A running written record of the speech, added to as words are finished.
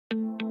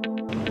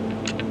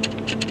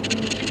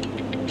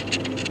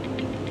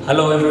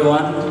Hello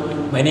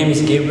everyone, my name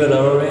is Gabriel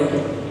Arore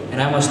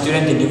and I'm a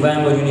student in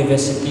Divine Word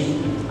University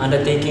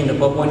undertaking the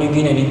Papua New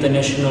Guinea and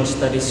International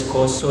Studies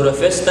course. So the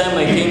first time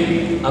I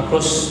came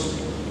across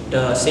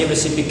the Save the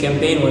Sepik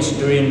Campaign was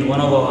during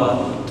one of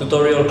our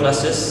tutorial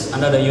classes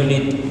under the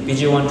unit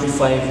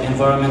PG135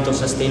 Environmental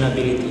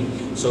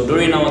Sustainability. So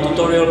during our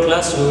tutorial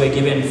class we were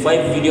given 5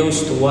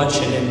 videos to watch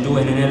and then do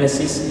an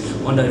analysis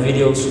on the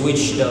videos,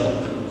 which the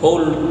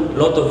whole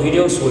lot of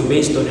videos were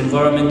based on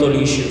environmental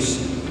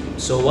issues.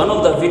 So one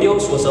of the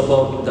videos was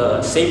about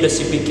the Save the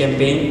Sepik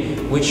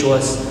Campaign, which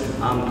was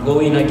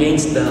going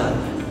against the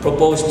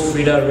proposed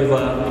Frieda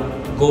River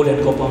gold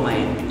and copper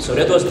mine. So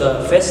that was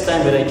the first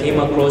time that I came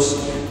across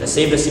the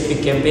Save the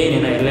Sepik Campaign,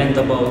 and I learned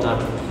about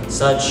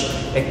such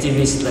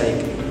activists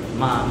like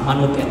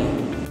Manu Penny.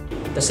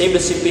 The Save the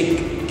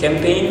Sepik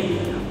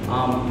Campaign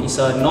is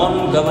a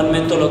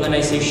non-governmental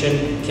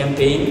organization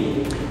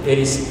campaign that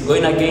is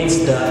going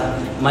against the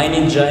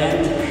mining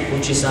giant,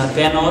 which is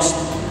Penos,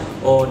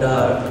 or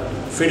the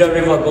Frieda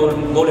River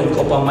gold and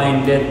copper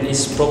mine that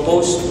is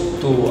proposed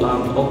to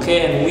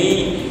occur, and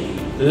we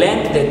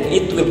learned that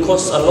it will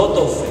cause a lot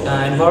of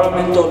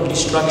environmental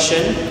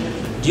destruction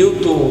due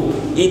to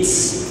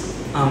its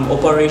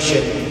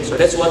operation. So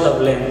that's what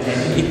I've learned,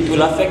 and it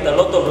will affect a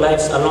lot of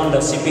lives along the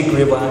Sepik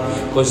River,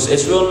 because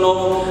as we all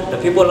know, the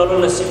people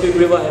along the Sepik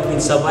River have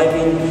been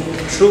surviving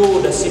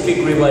through the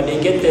Sepik River.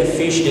 They get their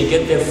fish, they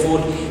get their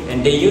food,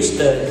 and they use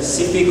the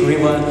Sepik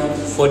River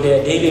for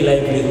their daily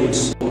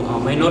livelihoods.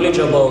 My knowledge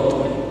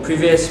about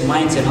previous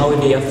mines and how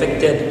they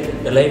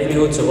affected the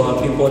livelihoods of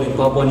our people in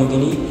Papua New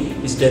Guinea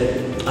is that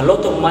a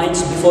lot of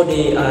mines, before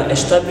they are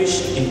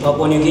established in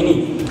Papua New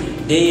Guinea,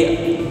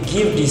 they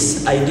give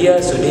these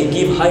ideas, or they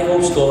give high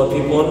hopes to our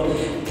people,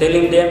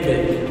 telling them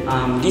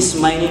that this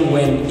mining,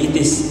 when it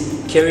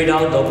is carried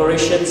out, the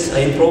operations are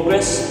in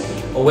progress,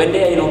 or when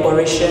they are in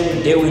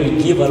operation, they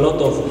will give a lot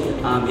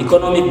of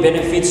economic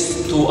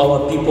benefits to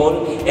our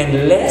people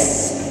and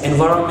less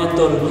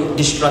environmental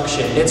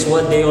destruction. That's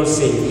what they all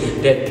say,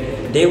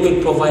 that they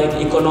will provide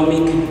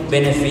economic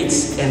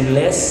benefits and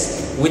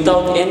less,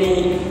 without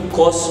any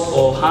cost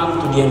or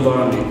harm to the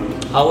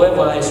environment.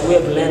 However, as we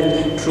have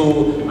learned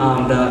through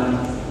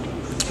the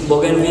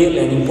Bougainville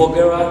and in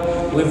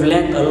Pogera, we've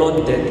learned a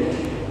lot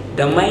that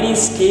the mining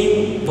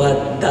scheme,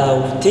 but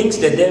the things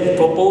that they've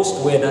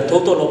proposed were the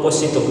total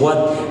opposite of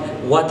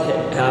what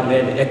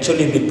had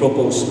actually been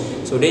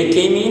proposed. So they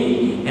came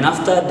in, and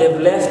after they've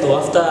left, or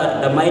after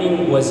the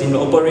mining was in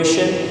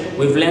operation,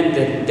 we've learned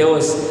that there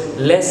was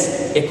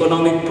less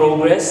economic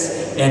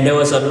progress and there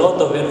was a lot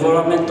of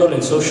environmental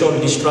and social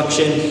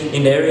destruction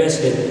in the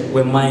areas that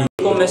were mined.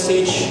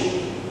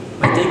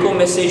 My take-home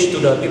message to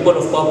the people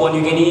of Papua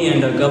New Guinea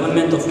and the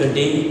government of the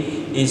day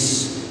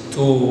is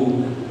to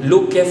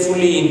look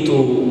carefully into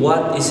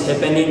what is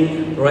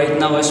happening right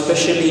now,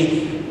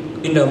 especially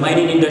in the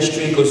mining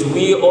industry, because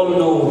we all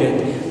know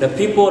that the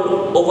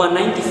people, over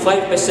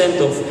 95%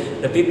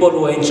 of the people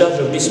who are in charge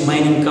of these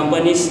mining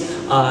companies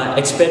are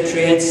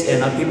expatriates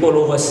and are people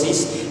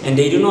overseas, and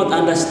they do not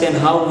understand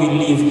how we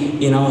live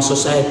in our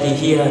society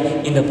here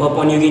in the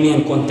Papua New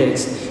Guinean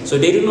context. So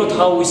they do not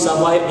how we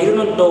survive. They do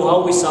not know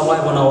how we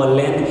survive on our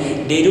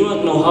land. They do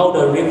not know how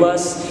the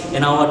rivers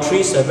and our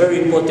trees are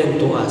very important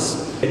to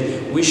us.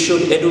 We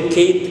should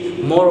educate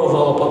more of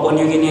our Papua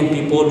New Guinean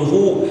people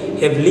who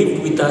have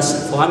lived with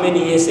us for how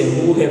many years and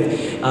who have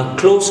a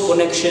close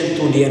connection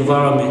to the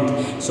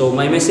environment. So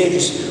my message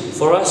is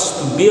for us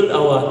to build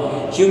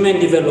our human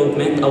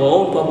development, our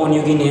own Papua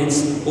New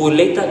Guineans who will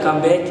later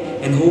come back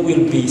and who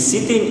will be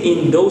sitting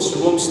in those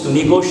rooms to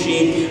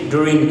negotiate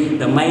during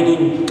the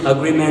mining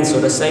agreements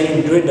or the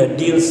signing, during the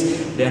deals,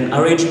 then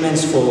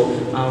arrangements for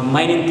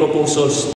mining proposals.